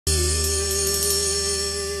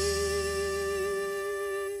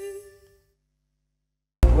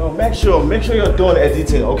No, make sure you're doing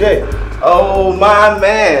editing, okay? Oh my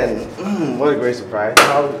man. What a great surprise.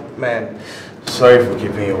 Oh man. Sorry for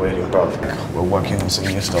keeping you waiting, bro. We're working on some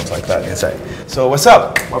new stuff like that inside. So what's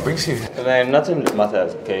up? What brings you? Man, nothing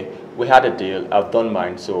matters, okay? We had a deal. I've done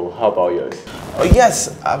mine, so how about yours? Oh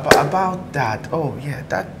yes, about that. Oh yeah,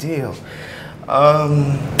 that deal.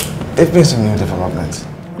 There've been some new developments.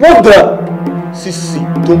 What the? See,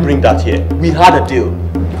 don't bring that here. We had a deal.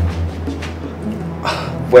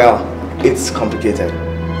 Well, it's complicated.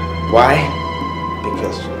 Why?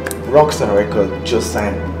 Because Rockstar Records just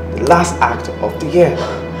signed the last act of the year.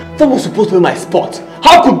 That was supposed to be my spot.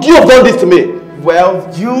 How could you have done this to me? Well,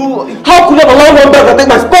 you... How could you have allowed one bag to take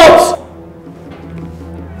my spot?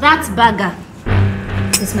 That bagger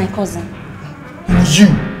is my cousin. You?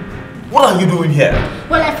 What are you doing here?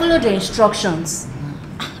 Well, I followed the instructions.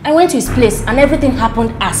 I went to his place and everything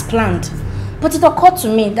happened as planned. But it occurred to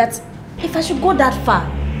me that if I should go that far,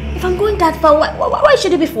 if I'm going that far, why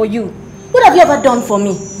should it be for you? What have you ever done for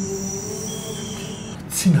me?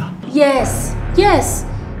 Tina? Yes.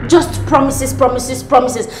 Just promises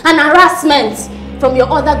and harassment from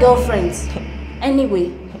your other girlfriends.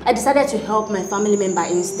 Anyway, I decided to help my family member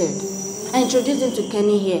instead. I introduced him to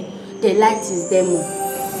Kenny here. They liked his demo.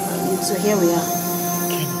 So here we are.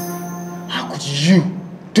 Kenny, how could you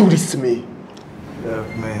do this to me? Look,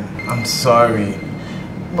 man, I'm sorry.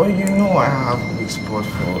 But you know I have a big spot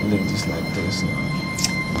for ladies like this now.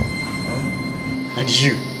 And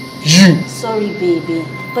you. Sorry, baby.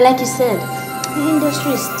 But like you said, the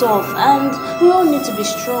industry is tough and we all need to be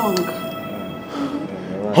strong.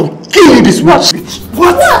 I'll kill you this watch!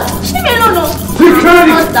 What? Leave me alone, no.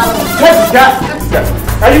 Security! Take that!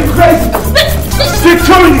 Are you crazy?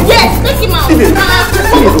 Security! Yes, take him out. Leave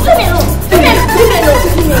me alone.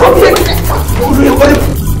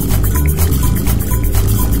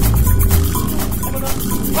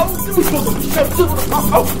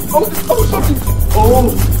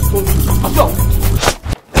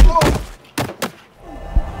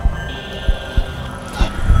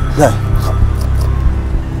 Yeah.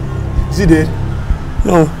 Is he dead?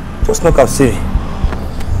 No, just knock out say.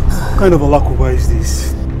 What kind of a lakuba is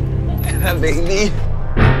this? Baby.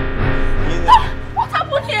 What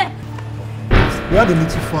happened here? We had a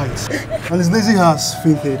little fight and his lazy ass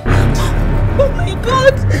fainted. Oh my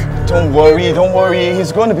God! Don't worry.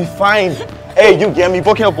 He's going to be fine. Hey, you get me?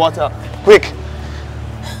 Bucket of water. Quick.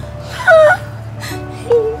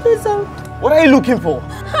 What are you looking for?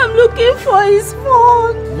 I'm looking for his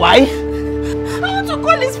phone. Why? I want to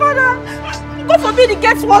call his father. God forbid it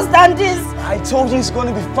gets worse than this. I told you he's going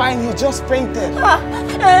to be fine. He just fainted.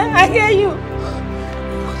 I hear you.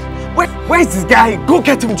 Where's this guy? Go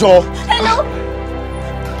get him, Joe. Hello?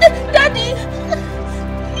 Daddy?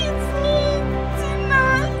 It's me, Tina.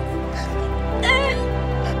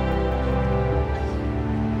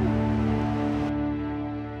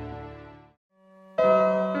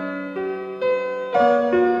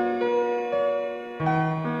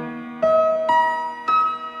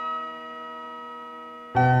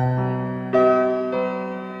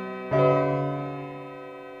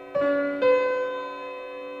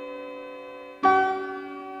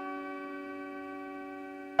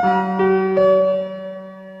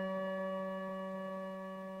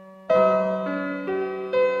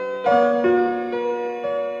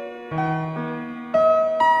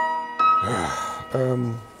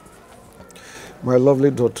 My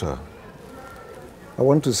lovely daughter, I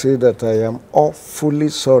want to say that I am awfully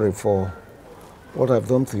sorry for what I've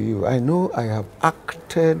done to you. I know I have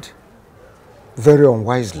acted very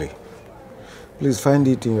unwisely. Please find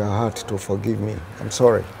it in your heart to forgive me. I'm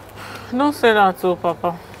sorry. Don't say that too,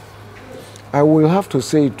 Papa. I will have to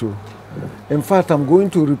say it too. In fact, I'm going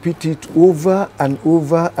to repeat it over and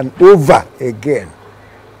over and over again.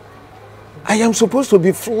 I am supposed to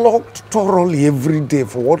be flogged thoroughly every day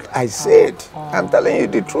for what I said. I'm telling you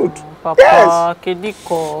the truth. Papa, yes.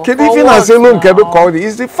 Kediko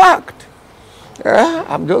is the fact.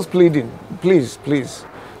 I'm just pleading. Please,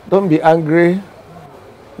 don't be angry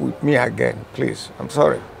with me again. Please, I'm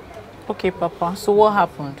sorry. Okay, Papa. So what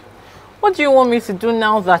happened? What do you want me to do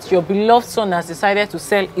now that your beloved son has decided to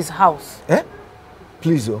sell his house?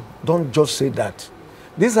 Please, don't just say that.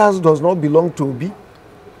 This house does not belong to me.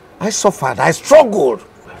 I suffered, I struggled.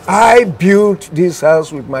 I built this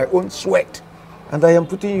house with my own sweat. And I am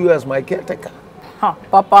putting you as my caretaker.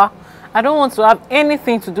 Papa, I don't want to have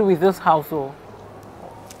anything to do with this household.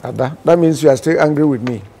 Ada, that means you are still angry with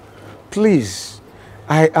me. Please,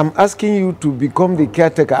 I am asking you to become the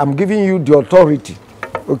caretaker. I'm giving you the authority.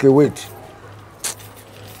 Okay, wait.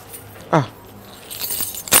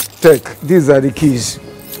 Take, these are the keys.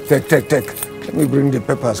 Take. Let me bring the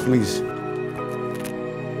papers, please.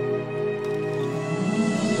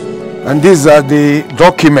 And these are the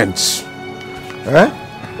documents.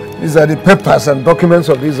 These are the papers and documents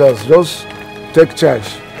of this house. Just take charge.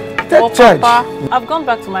 Take charge. Papa, I've gone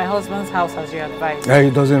back to my husband's house as you advised.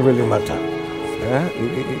 It doesn't really matter.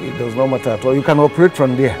 It does not matter at all. You can operate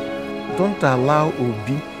from there. Don't allow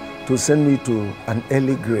Obi to send me to an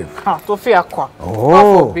early grave. God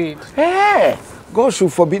forbid. Hey, God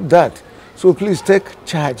should forbid that. So please take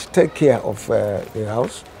charge, take care of the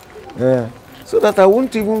house. So that I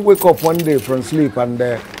won't even wake up one day from sleep and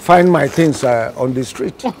find my things on the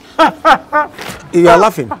street. You are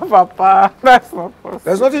laughing. Papa, that's not possible.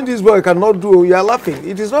 There's nothing this boy cannot do. You are laughing.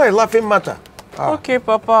 It is not a laughing matter. Okay,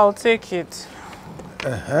 Papa, I'll take it.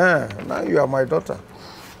 Now you are my daughter.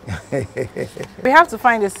 We have to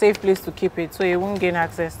find a safe place to keep it so he won't gain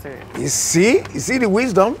access to it. You see the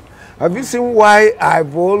wisdom? Have you seen why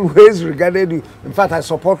I've always regarded you? In fact, I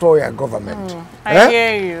support all your government. I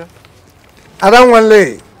hear you.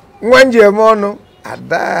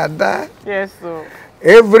 Ada. Yes, so.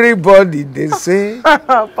 Everybody, they say,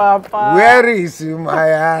 Papa. Where is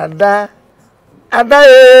my Ada?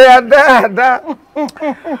 Ada.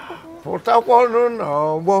 Put up on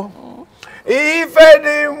no. If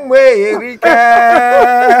anyway,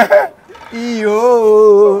 Erika,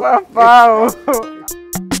 yo, Papa.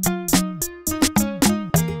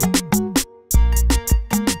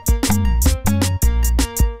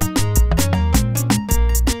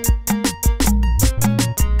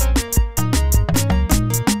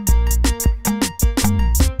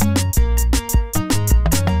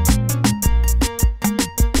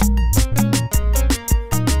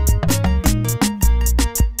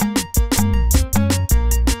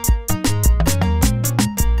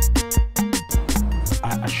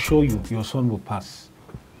 You, your son will pass.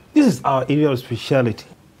 This is our area of speciality.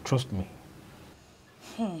 Trust me.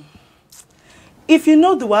 If you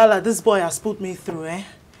know the wahala this boy has put me through,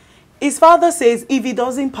 his father says if he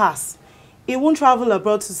doesn't pass, he won't travel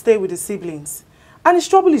abroad to stay with his siblings. And his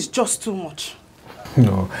trouble is just too much.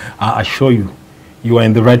 No, I assure you, you are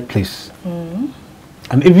in the right place.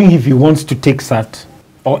 And even if he wants to take SAT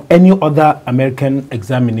or any other American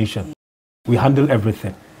examination, we handle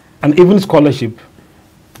everything. And even scholarship,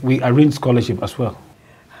 we arrange scholarship as well.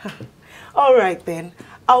 All right then,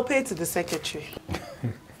 I'll pay to the secretary.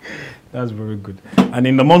 That's very good. And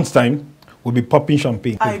in a month's time, we'll be popping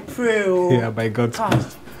champagne. I pray. Yeah, by God's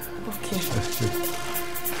grace. Okay. That's good.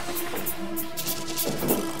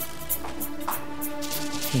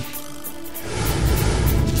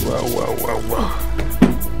 Wow.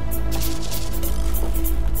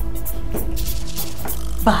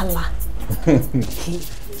 Bala.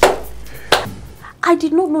 I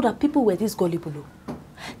did not know that people were this gullible.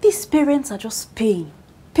 These parents are just pain.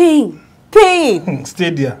 Stay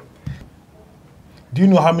there. Do you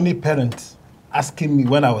know how many parents asking me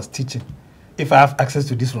when I was teaching if I have access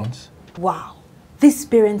to these runs? Wow. These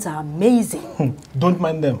parents are amazing. Don't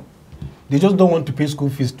mind them. They just don't want to pay school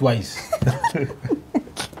fees twice.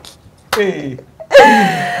 Hey,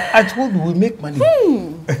 I told you we'll make money.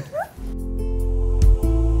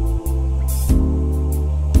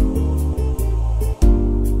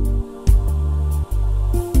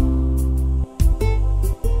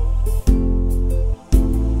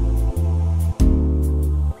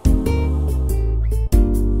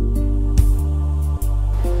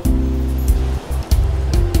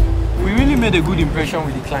 Made a good impression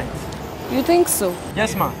with the client. You think so?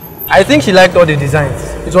 Yes, ma'am. I think she liked all the designs.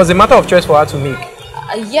 It was a matter of choice for her to make.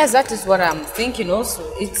 Yes, that is what I'm thinking also.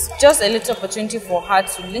 It's just a little opportunity for her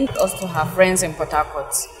to link us to her friends in Port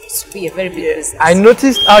Harcourt. It will be a very big business. I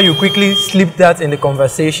noticed how you quickly slipped that in the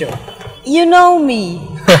conversation. You know me.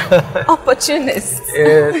 Opportunist.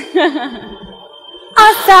 Yes.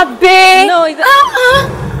 Asabe! No, it's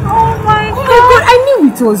Oh my God, I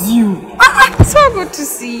knew it was you. so good to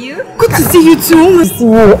see you. Good to see you too.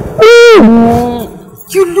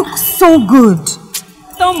 You look so good.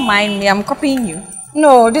 Don't mind me, I'm copying you.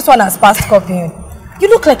 No, this one has passed copying. You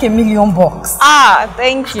look like $1,000,000. Ah,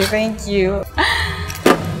 thank you.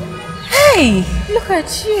 Hey, look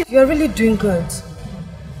at you. You're really doing good.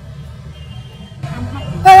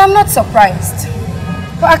 Well, I'm not surprised.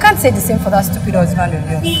 But I can't say the same for that stupid husband of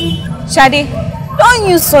yours. Shade, don't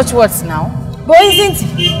use such words now. But isn't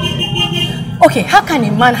he? Okay, how can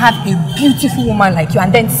a man have a beautiful woman like you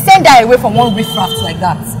and then send her away from one riffraff like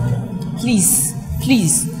that? Please,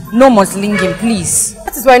 no more slinging, please.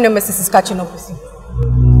 That is why no message is catching up with you.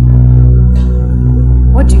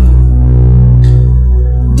 What do you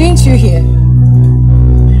mean? Didn't you hear?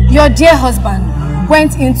 Your dear husband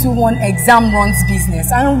went into one exam runs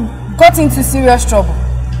business and got into serious trouble.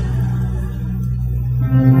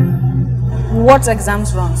 What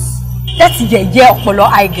exams runs? That Okpolo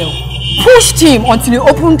eye girl pushed him until he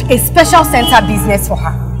opened a special center business for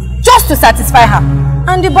her, just to satisfy her.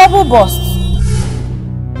 And the bubble burst.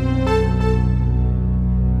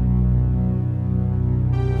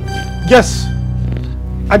 Yes.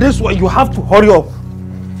 And this why you have to hurry up.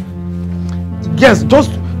 Yes, just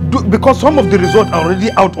do, because some of the results are already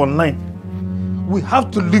out online. We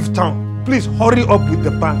have to leave town. Please hurry up with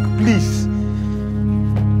the bank, please.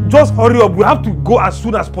 Just hurry up. We have to go as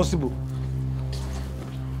soon as possible.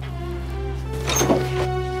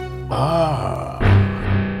 Ah,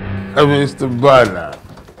 Mr. Bala.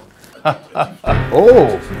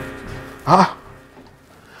 Oh,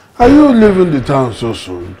 are you leaving the town so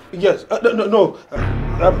soon? Yes, no.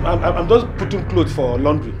 I'm just putting clothes for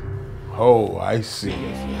laundry. Oh, I see.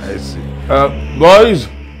 I see. Boys,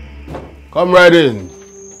 come right in.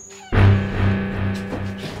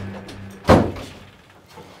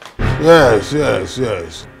 Yes.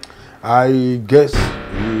 I guess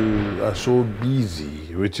you are so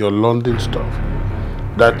busy with your London stuff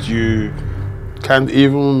that you can't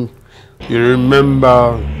even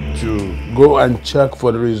remember to go and check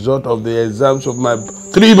for the result of the exams of my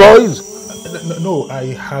 3 boys. No,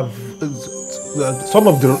 I have some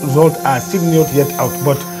of the results are still not yet out,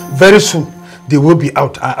 but very soon they will be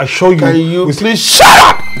out. I assure you. Can you please shut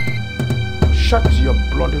up? Shut your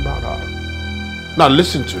bloody mouth up. Now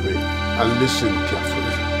listen to me and listen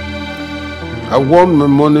carefully. I want my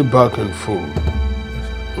money back in full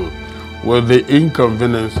with the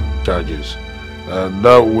inconvenience charges.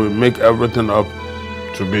 That will make everything up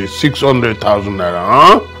to be 600,000 naira,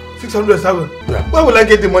 huh? 600,000? Yeah. Where will I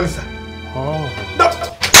get the money, sir? Oh. No.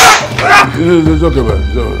 It's okay, man.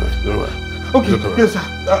 It's all right. Okay, yes, sir.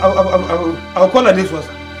 I'll call her this one,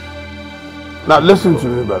 sir. Now listen to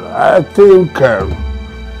me, brother. I think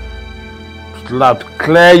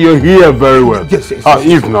clear your hair very well. Yes.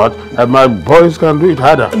 If not, my boys can do it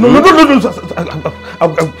harder. No, sir.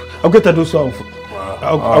 I'll get her those on foot.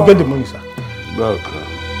 I'll get the money, sir. Okay.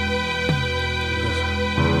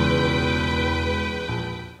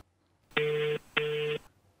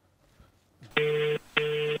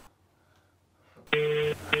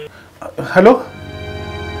 Hello?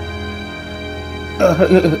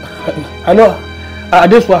 Hello?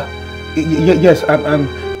 Adeswa? Yes,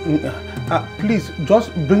 please,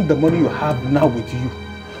 just bring the money you have now with you.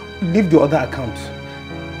 Leave the other account.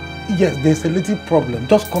 Yes, there's a little problem.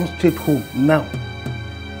 Just come straight home now.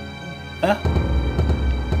 Huh?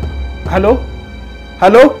 Hello?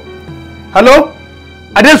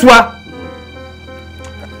 Adeswa?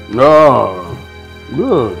 No.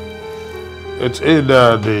 Good. It's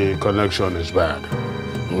either the connection is bad,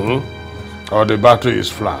 or the battery is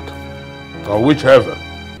flat, or whichever,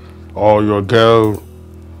 or your girl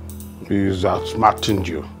is outsmarting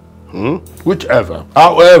you, whichever.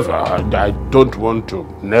 However, I don't want to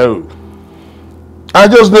know. I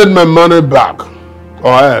just need my money back,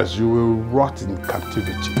 or else you will rot in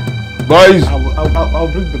captivity. Boys,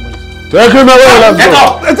 I'll bring the money. Take him away, let's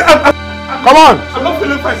go. Come on. I'm not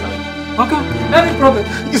feeling fine, sir. Okay, any problem?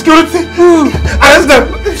 Security! Arrest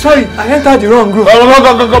them! Sorry, I entered the wrong group.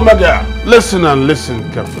 Come back here. Listen and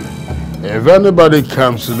listen carefully. If anybody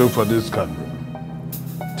comes to look for this country,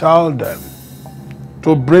 tell them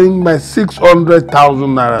to bring my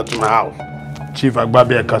 600,000 naira to my house. Chief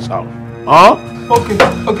Agbabieka's house. Huh? Okay,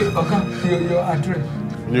 your address.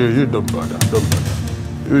 You don't bother.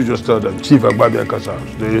 You just tell them Chief Agbabieka's house.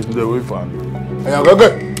 They will find you. Hey,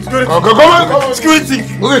 okay. Security! Come on. Security!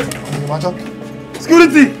 Okay.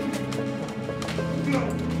 Security!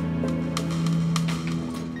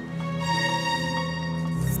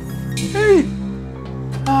 Hey!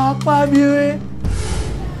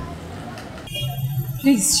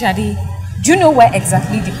 Please, Shadi, do you know where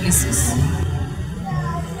exactly the place is?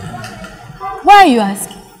 Why are you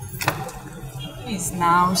asking? Please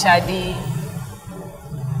now, Shadi.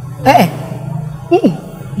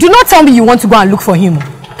 Do not tell me you want to go and look for him.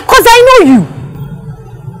 Because I know you.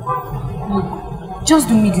 Look, just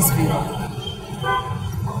do me this favor.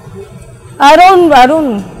 I don't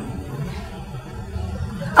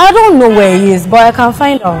know where he is, but I can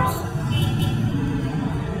find out.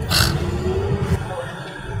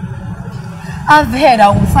 I've heard I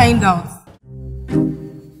will find out.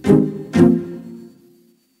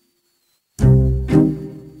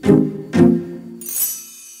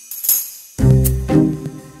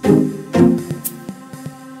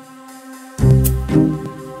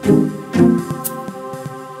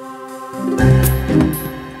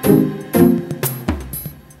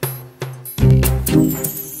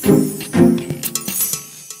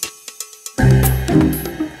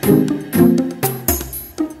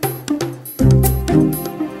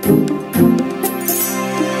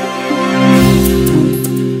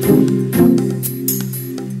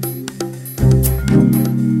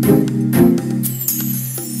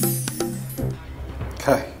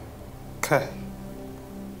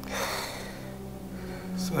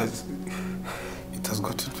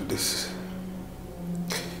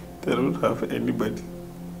 They don't have anybody.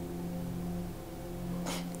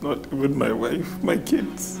 Not even my wife, my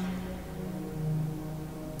kids.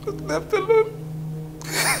 Just left alone.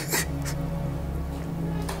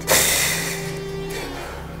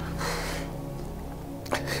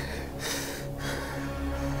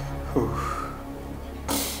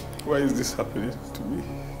 Why is this happening to me?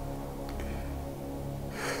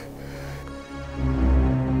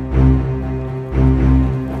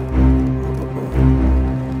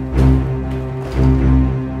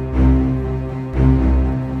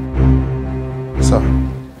 Sir,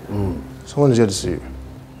 someone is here to see you.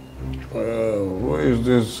 Who is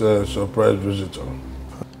this surprise visitor?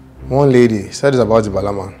 One lady said it's about the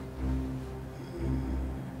Bala man.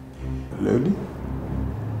 Lady?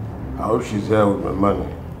 How she's here with my money?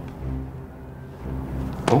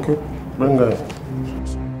 Okay, bring her in.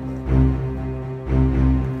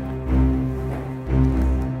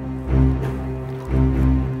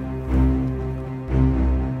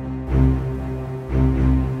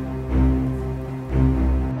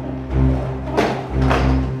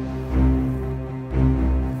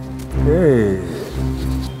 Hey,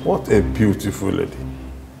 what a beautiful lady.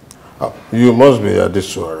 You must be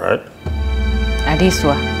Adiswa, right?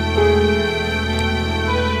 Adiswa.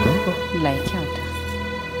 Like it.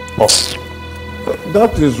 Oh,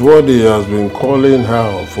 that is what he has been calling her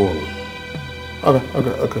on phone.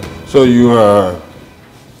 Okay. So you are...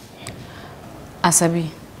 Asabi.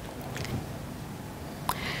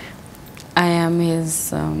 I am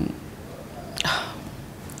his...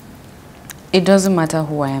 It doesn't matter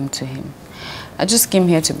who I am to him. I just came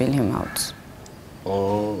here to bail him out.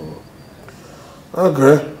 Oh.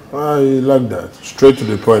 Okay. I like that. Straight to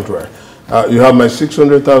the point, right? You have my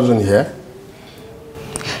 600,000 here?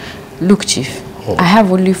 Look, Chief, I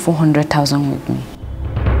have only 400,000 with me.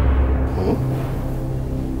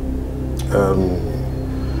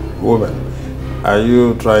 Woman, are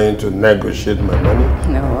you trying to negotiate my money?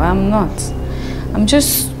 No, I'm not. I'm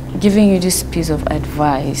just giving you this piece of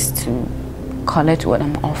advice to collect what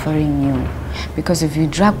I'm offering you. Because if you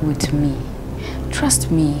drag with me, trust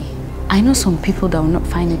me, I know some people that will not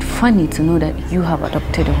find it funny to know that you have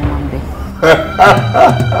adopted a human being.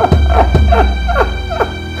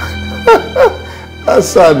 That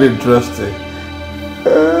sounds interesting.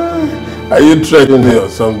 Are you threatening me or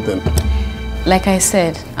something? Like I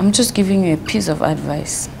said, I'm just giving you a piece of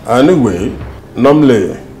advice. Anyway,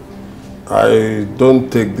 normally, I don't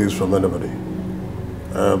take this from anybody.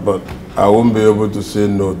 But I won't be able to say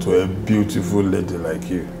no to a beautiful lady like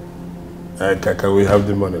you. Can we have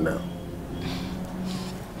the money now?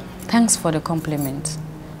 Thanks for the compliment.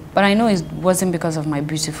 But I know it wasn't because of my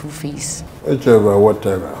beautiful face. Whichever,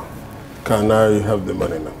 whatever. Can I have the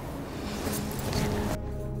money now?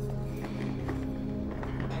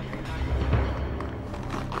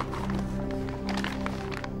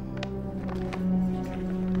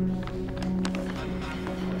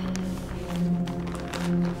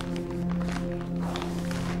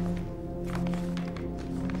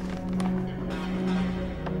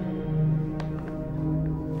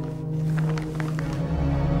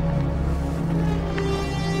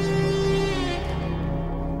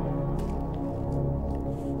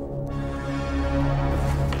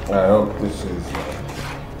 I hope this is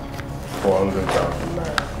 400,000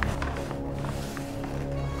 naira.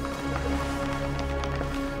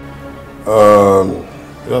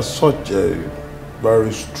 You are such a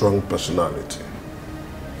very strong personality.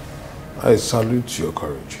 I salute your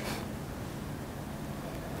courage.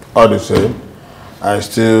 All the same, I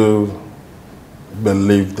still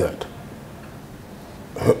believe that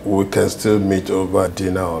we can still meet over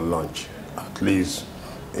dinner or lunch, at least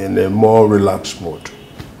in a more relaxed mood.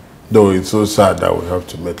 Though it's so sad that we have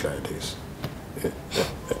to meet like this.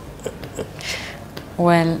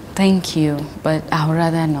 Well, thank you, but I would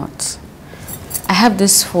rather not. I have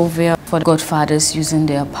this phobia for godfathers using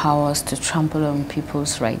their powers to trample on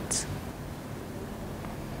people's rights.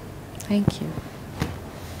 Thank you.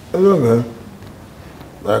 It's okay.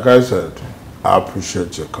 Like I said, I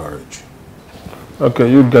appreciate your courage. Okay,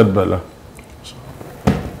 you get Bala.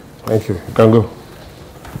 Thank you. You can go.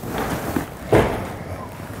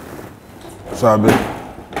 Sabi,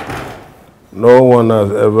 no one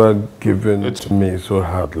has ever given it to me so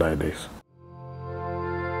hard like this.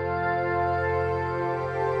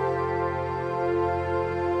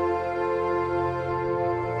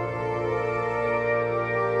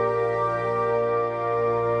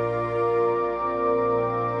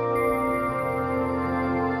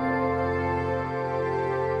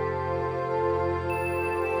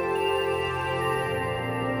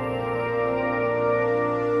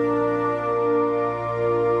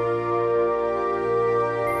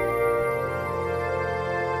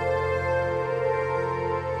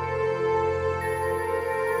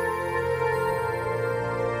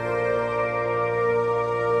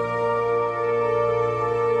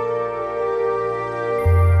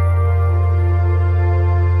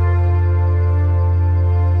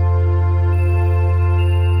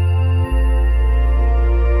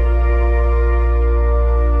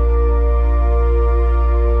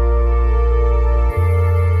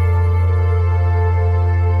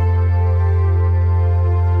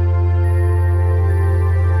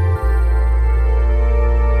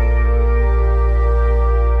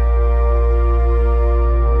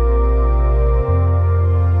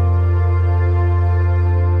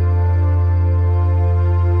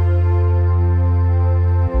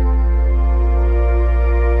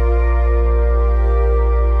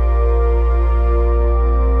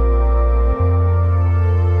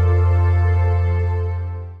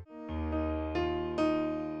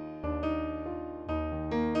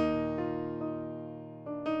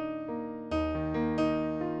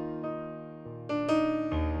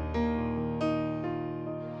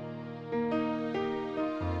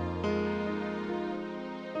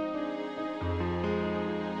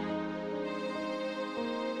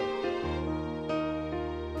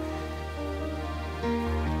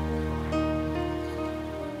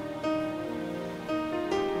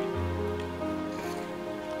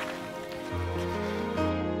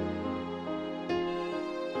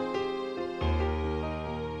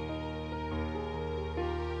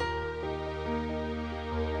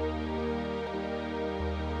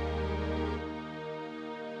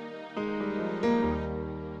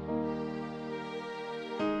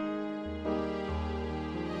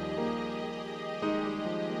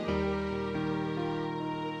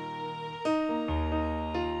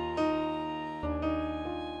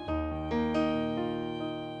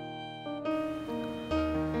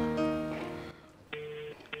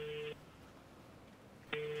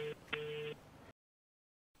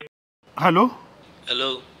 Hello?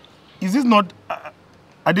 Hello? Is this not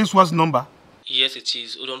Adeswa's number? Yes, it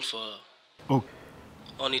is. Hold on for her. Oh.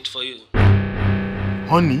 On it for you.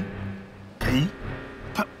 Honey? Hey?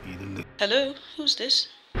 Hello? Who's this?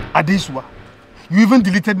 Adeswa. You even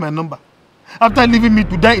deleted my number. After leaving me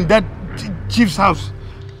to die in that chief's house.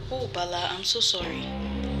 Oh, Bala, I'm so sorry.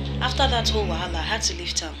 After that whole wahala, I had to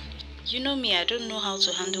leave town. You know me, I don't know how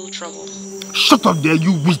to handle trouble. Shut up there,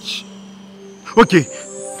 you witch.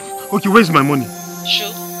 Okay, where's my money?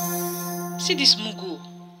 Sure. See this mugu.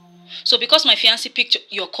 So because my fiancé picked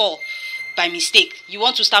your call by mistake, you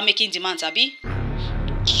want to start making demands, Abi?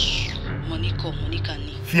 Money can.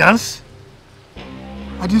 Fiance?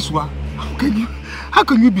 Adeswa, how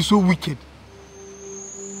can you be so wicked?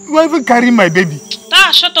 You are even carrying my baby.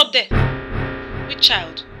 Shut up there. Which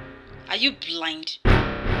child? Are you blind?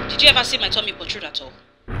 Did you ever see my tummy protrude at all?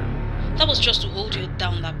 That was just to hold you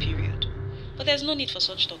down that period. But there's no need for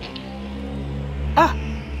such talking.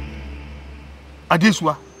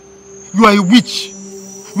 Adeswa, you are a witch.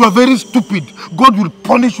 You are very stupid. God will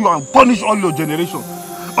punish you and punish all your generation.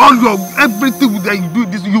 Everything that you do,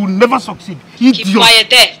 this, you will never succeed. Keep quiet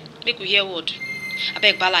there. Make we hear word. I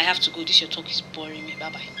beg Bala, I have to go. This your talk is boring me.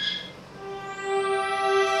 Bye-bye.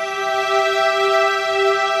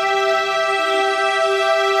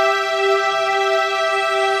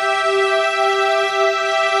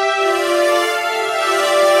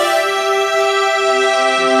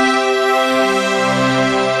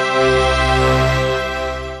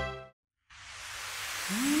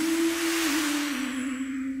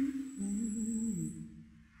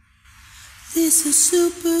 This is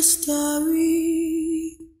Superstory,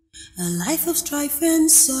 a life of strife and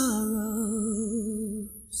sorrows.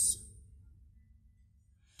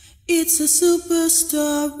 It's a super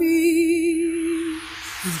story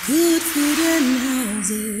of good food and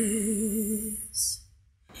houses,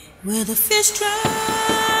 where the fish drowns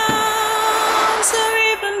or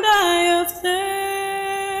even die of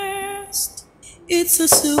thirst. It's a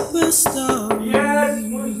super story. Yes,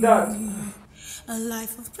 who's that? A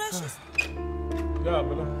life of precious. Yeah,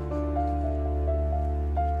 Bala.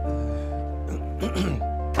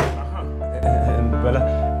 Bala,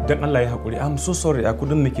 then Allah Hakuri, I'm so sorry I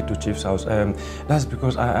couldn't make it to Chief's house. That's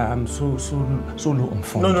because I'm so low on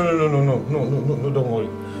phone. No, don't worry.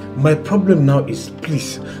 My problem now is,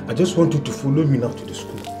 please, I just want you to follow me now to the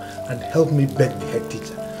school and help me beg the head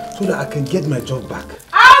teacher so that I can get my job back.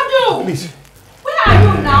 Abdul! Please. Where are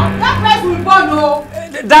you now? That place will burn, no?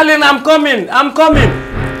 Darling, I'm coming.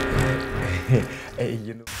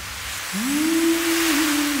 You know.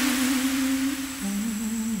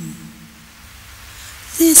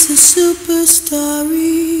 This is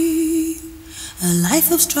Superstory, a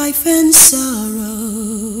life of strife and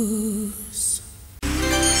sorrow.